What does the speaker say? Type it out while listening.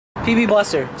PB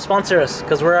Blaster, sponsor us,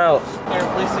 because we're out. I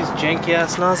replace these janky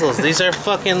ass nozzles. These are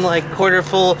fucking like quarter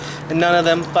full and none of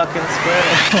them fucking spread.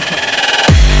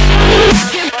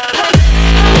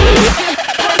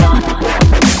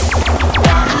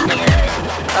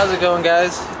 How's it going,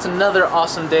 guys? It's another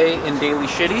awesome day in Daily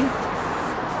Shitty.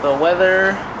 The weather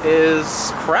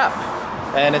is crap.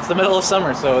 And it's the middle of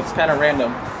summer, so it's kind of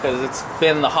random because it's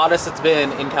been the hottest it's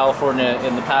been in California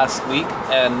in the past week,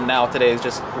 and now today is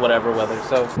just whatever weather.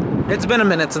 So it's been a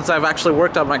minute since I've actually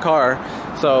worked on my car,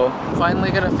 so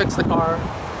finally gonna fix the car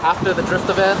after the drift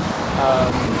event.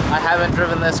 I haven't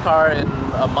driven this car in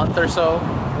a month or so,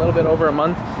 a little bit over a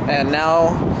month, and now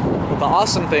the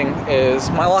awesome thing is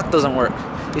my lock doesn't work.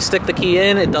 You stick the key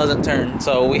in, it doesn't turn.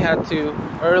 So we had to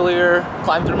earlier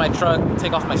climb through my truck,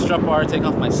 take off my strut bar, take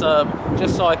off my sub,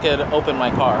 just so I could open my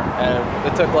car.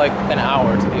 And it took like an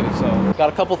hour to do. So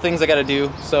got a couple things I gotta do.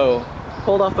 So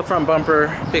pulled off the front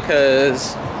bumper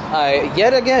because I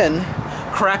yet again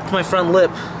cracked my front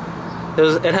lip.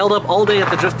 It held up all day at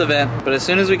the drift event, but as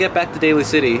soon as we get back to Daly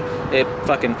City, it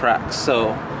fucking cracks.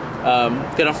 So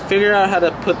gonna figure out how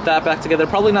to put that back together.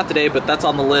 Probably not today, but that's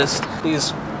on the list.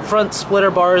 These front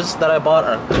splitter bars that I bought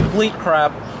are complete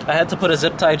crap. I had to put a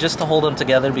zip tie just to hold them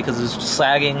together because it's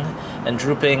sagging and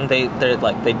drooping. They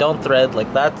don't thread.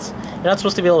 Like, that's, you're not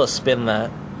supposed to be able to spin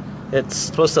that. It's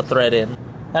supposed to thread in. I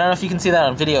don't know if you can see that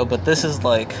on video, but this is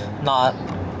like not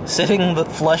sitting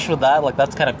flush with that. Like,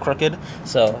 that's kind of crooked.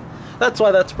 So that's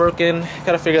why that's broken.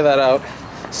 Gotta figure that out.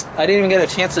 I didn't even get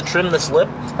a chance to trim this lip.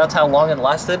 That's how long it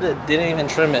lasted. It didn't even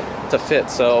trim it to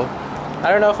fit. So I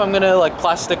don't know if I'm gonna like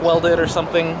plastic weld it or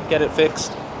something, get it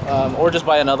fixed, or just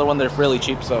buy another one. They're really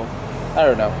cheap, so I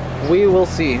don't know. We will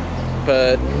see.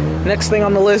 But next thing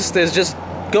on the list is just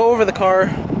go over the car,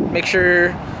 make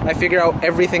sure I figure out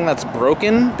everything that's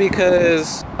broken,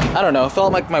 because I don't know, it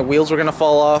felt like my wheels were gonna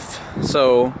fall off.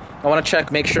 So I want to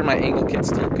check, make sure my angle kit's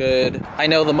still good. I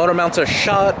know the motor mounts are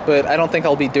shot, but I don't think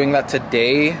I'll be doing that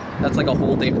today. That's like a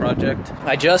whole day project.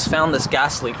 I just found this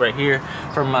gas leak right here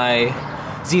from my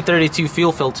Z32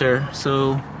 fuel filter,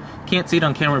 so can't see it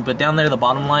on camera, but down there the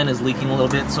bottom line is leaking a little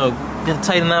bit, so gonna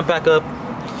tighten that back up.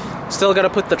 Still gotta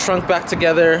put the trunk back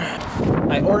together.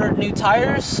 I ordered new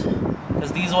tires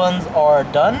because these ones are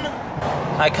done.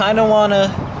 I kind of want to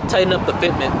tighten up the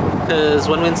fitment because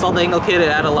when we installed the angle kit,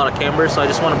 it had a lot of camber, so I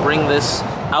just want to bring this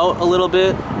out a little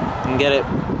bit and get it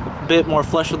a bit more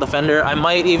flush with the fender. I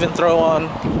might even throw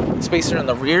on spacer in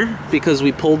the rear because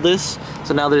we pulled this,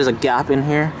 so now there's a gap in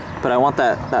here. But I want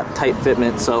that tight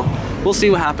fitment, so we'll see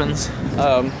what happens.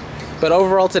 But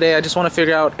overall today, I just want to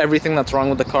figure out everything that's wrong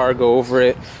with the car, go over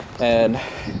it, and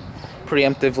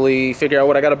preemptively figure out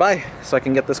what I gotta buy so I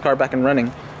can get this car back and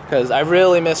running. Because I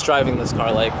really miss driving this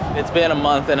car. Like, it's been a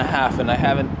month and a half and I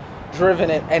haven't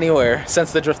driven it anywhere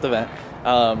since the drift event.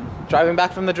 Driving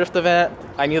back from the drift event,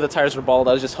 I knew the tires were bald.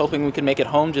 I was just hoping we could make it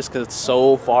home just because it's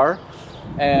so far.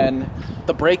 And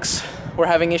the brakes were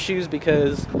having issues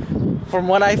because from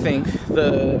what I think,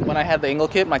 when I had the angle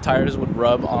kit, my tires would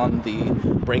rub on the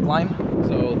brake line.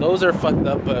 So those are fucked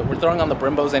up, but we're throwing on the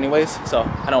Brimbos anyways, so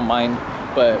I don't mind.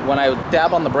 But when I would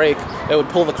dab on the brake, it would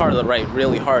pull the car to the right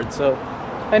really hard. So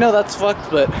I know that's fucked,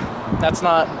 but that's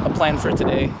not a plan for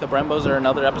today. The Brimbos are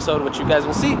another episode, which you guys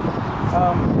will see.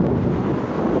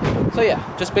 So yeah,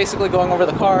 just basically going over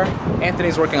the car.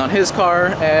 Anthony's working on his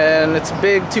car, and it's a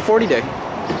big 240 day.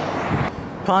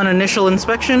 Upon initial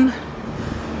inspection,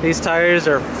 these tires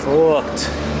are fucked.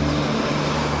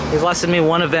 These lasted me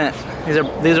one event.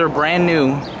 These are brand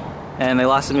new, and they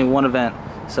lasted me one event.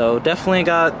 So definitely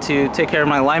got to take care of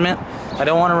my alignment. I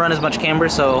don't want to run as much camber,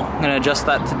 so I'm gonna adjust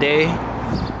that today.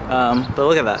 But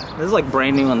look at that. This is like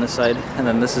brand new on this side, and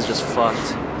then this is just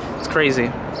fucked. It's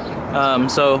crazy.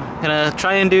 So gonna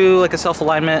try and do like a self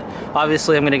alignment.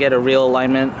 Obviously, I'm gonna get a real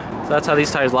alignment. So that's how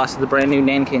these tires lasted, the brand new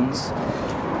Nankings.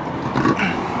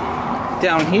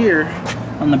 Down here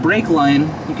on the brake line,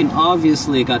 you can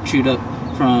obviously it got chewed up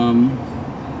from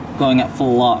going at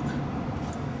full lock.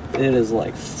 It is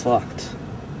like fucked.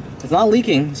 It's not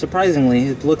leaking, surprisingly.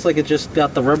 It looks like it just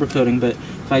got the rubber coating, but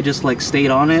if I just like stayed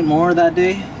on it more that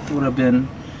day, it would have been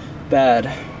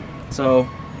bad. So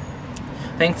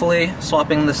thankfully,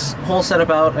 swapping this whole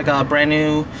setup out, I got brand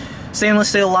new stainless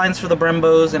steel lines for the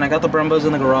Brimbos, and I got the Brimbos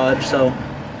in the garage, so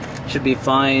should be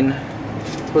fine.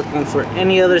 Looking for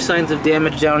any other signs of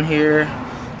damage down here.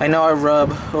 I know I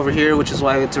rub over here, which is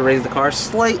why I had to raise the car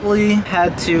slightly.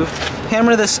 Had to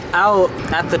hammer this out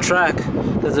at the track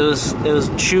because it was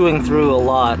chewing through a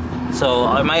lot. So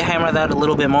I might hammer that a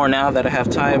little bit more now that I have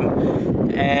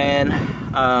time. And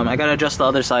I gotta adjust the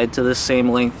other side to the same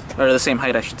length, or the same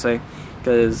height I should say,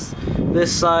 because this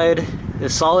side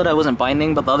is solid. I wasn't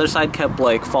binding, but the other side kept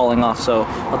like falling off. So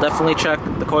I'll definitely check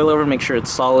the coilover, make sure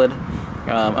it's solid.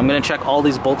 I'm gonna check all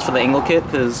these bolts for the angle kit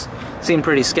because it seemed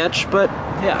pretty sketch, but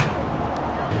yeah.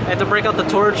 I had to break out the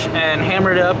torch and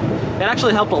hammer it up. It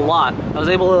actually helped a lot. I was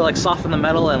able to like soften the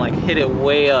metal and like hit it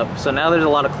way up. So now there's a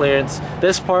lot of clearance.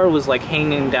 This part was like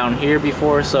hanging down here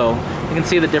before, so you can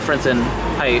see the difference in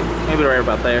height. Maybe right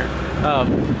about there.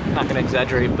 Not gonna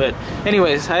exaggerate, but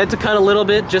anyways, I had to cut a little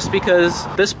bit just because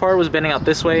this part was bending out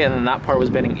this way and then that part was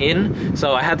bending in.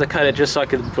 So I had to cut it just so I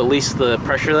could release the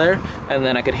pressure there and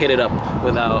then I could hit it up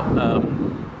without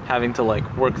having to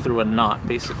like work through a knot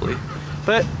basically.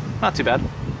 But not too bad.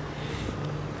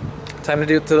 Time to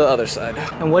do it to the other side.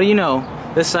 And what do you know?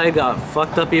 This side got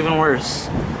fucked up even worse.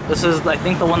 This is, I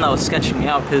think, the one that was sketching me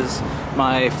out because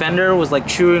my fender was like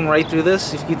chewing right through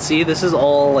this. If you could see, this is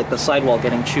all like the sidewall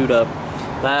getting chewed up.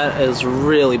 That is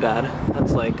really bad.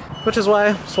 That's like, which is why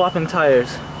I'm swapping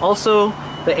tires. Also,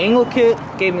 the angle kit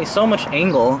gave me so much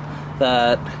angle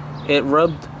that it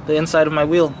rubbed the inside of my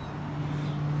wheel.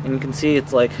 And you can see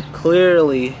it's like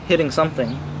clearly hitting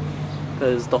something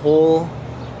because the whole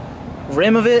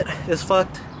rim of it is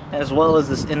fucked, as well as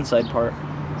this inside part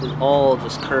is all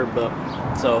just curved up.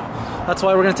 So that's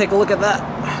why we're gonna take a look at that.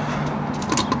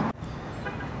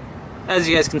 As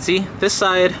you guys can see, this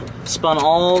side spun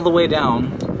all the way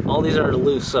down. All these are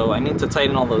loose, so I need to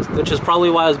tighten all those, which is probably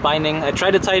why I was binding. I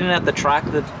tried to tighten at the track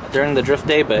during the drift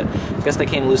day, but I guess they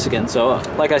came loose again. So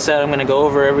like I said, I'm gonna go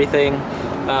over everything.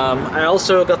 I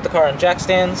also got the car on jack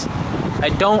stands. I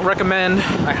don't recommend,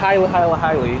 I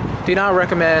highly do not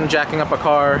recommend jacking up a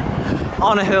car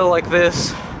on a hill like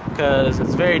this because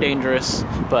it's very dangerous,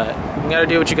 but you gotta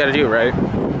do what you gotta do, right?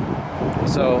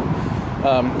 So,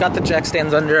 got the jack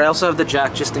stands under. I also have the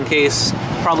jack just in case.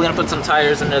 Probably gonna put some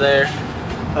tires under there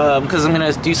because I'm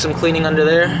gonna do some cleaning under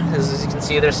there because as you can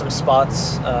see there's some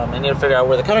spots. I need to figure out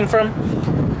where they're coming from.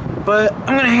 But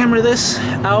I'm gonna hammer this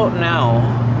out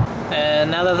now.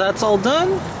 And now that that's all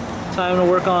done, time to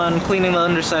work on cleaning the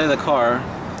underside of the car.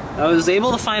 I was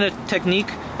able to find a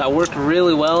technique that worked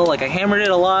really well. Like I hammered it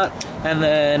a lot and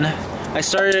then I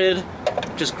started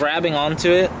just grabbing onto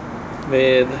it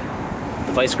with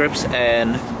the vice grips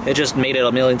and it just made it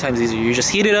a million times easier. You just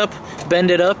heat it up,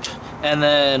 bend it up, and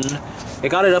then it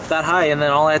got it up that high and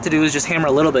then all I had to do was just hammer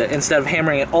a little bit instead of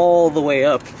hammering it all the way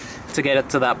up to get it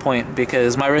to that point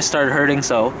because my wrist started hurting,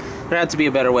 so there had to be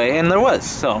a better way, and there was.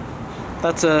 So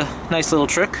that's a nice little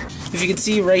trick. If you can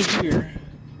see right here,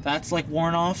 that's like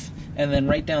worn off, and then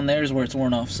right down there is where it's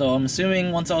worn off. So I'm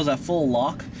assuming once I was at full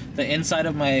lock, the inside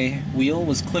of my wheel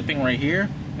was clipping right here,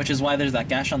 which is why there's that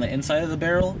gash on the inside of the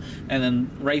barrel, and then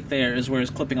right there is where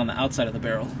it's clipping on the outside of the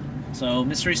barrel. So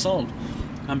mystery solved.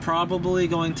 I'm probably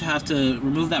going to have to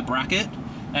remove that bracket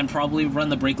and probably run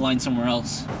the brake line somewhere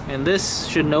else. And this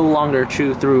should no longer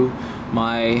chew through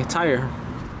my tire.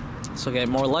 So get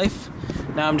more life.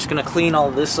 Now I'm just gonna clean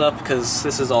all this up because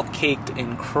this is all caked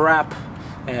in crap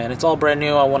and it's all brand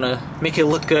new. I want to make it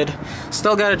look good.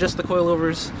 Still gotta adjust the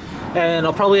coilovers and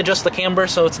I'll probably adjust the camber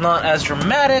so it's not as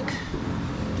dramatic.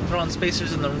 Throw on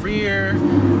spacers in the rear.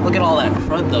 Look at all that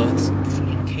crud though, it's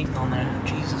freaking caked on there,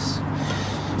 Jesus.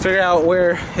 Figure out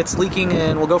where it's leaking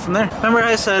and we'll go from there. Remember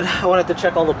I said I wanted to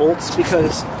check all the bolts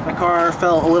because my car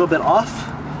fell a little bit off?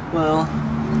 Well,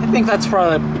 I think that's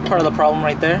probably part of the problem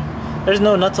right there. There's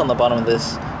no nuts on the bottom of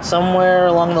this. Somewhere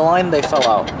along the line they fell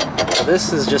out. So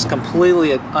this is just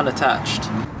completely unattached.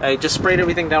 I just sprayed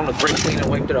everything down with brake clean and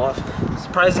wiped it off.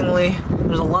 Surprisingly,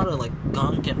 there's a lot of like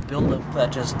gunk and buildup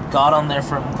that just got on there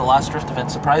from the last drift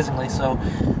event, surprisingly. So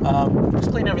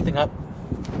just clean everything up.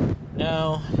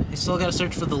 Now, I still gotta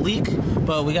search for the leak,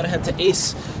 but we gotta head to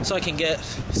Ace so I can get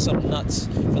some nuts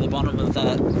for the bottom of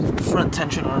that front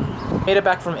tension arm. Made it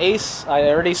back from Ace. I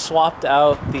already swapped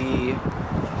out the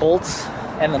bolts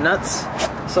and the nuts,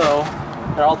 so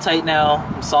they're all tight now.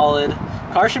 I'm solid.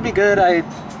 Car should be good. I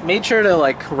made sure to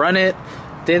like run it.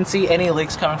 Didn't see any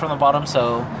leaks coming from the bottom,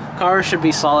 so car should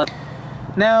be solid.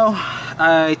 Now,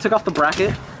 I took off the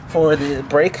bracket for the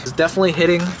brake. It's definitely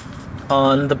hitting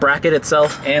on the bracket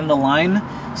itself and the line,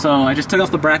 so I just took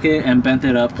off the bracket and bent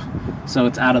it up so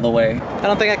it's out of the way. I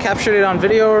don't think I captured it on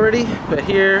video already, but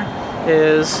here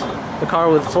is the car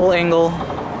with full angle,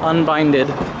 unbinded.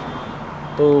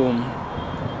 Boom.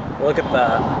 Look at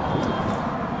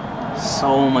that.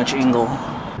 So much angle.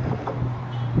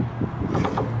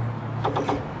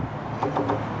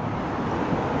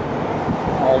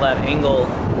 All that angle.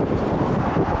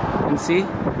 You can see,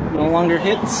 no longer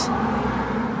hits.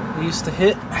 It used to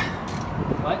hit.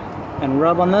 What? And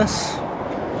rub on this.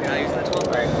 You're not using the 12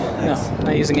 bar? Nice. No,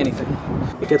 not using anything.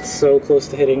 It gets so close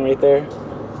to hitting right there.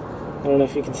 I don't know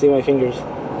if you can see my fingers.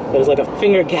 there's like a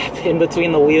finger gap in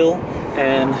between the wheel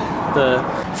and the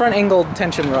front angled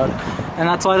tension rod, and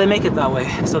that's why they make it that way,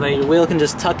 so that your wheel can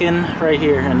just tuck in right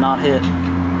here and not hit.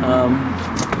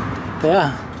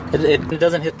 Yeah, it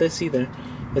doesn't hit this either.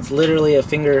 It's literally a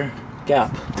finger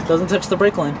gap. It doesn't touch the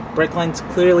brake line. Brake line's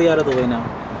clearly out of the way now.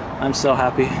 I'm so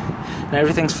happy. And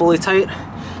everything's fully tight.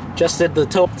 Just did the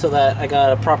toe so that I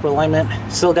got a proper alignment.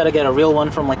 Still got to get a real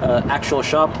one from like an actual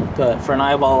shop, but for an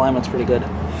eyeball alignment's pretty good.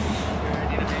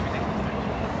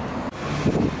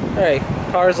 Alright,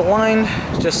 car is aligned,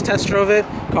 just test drove it.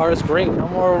 Car is great. No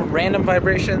more random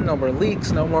vibration, no more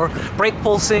leaks, no more brake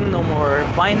pulsing, no more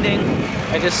binding.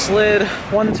 I just slid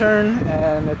one turn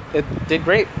and it did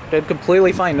great. Did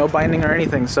completely fine, no binding or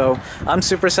anything. So I'm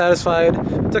super satisfied.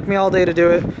 It took me all day to do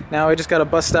it. Now I just gotta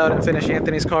bust out and finish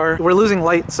Anthony's car. We're losing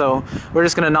light, so we're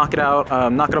just gonna knock it out.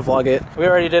 Not gonna vlog it. We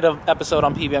already did an episode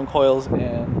on PBM coils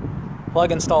and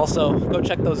plug install, so go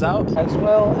check those out, as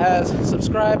well as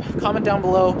subscribe, comment down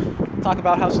below, talk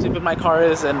about how stupid my car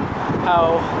is and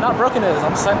how not broken it is.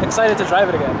 I'm excited to drive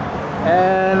it again.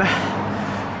 And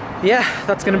yeah,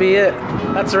 that's gonna be it.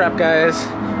 That's a wrap, guys.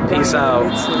 Peace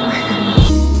out.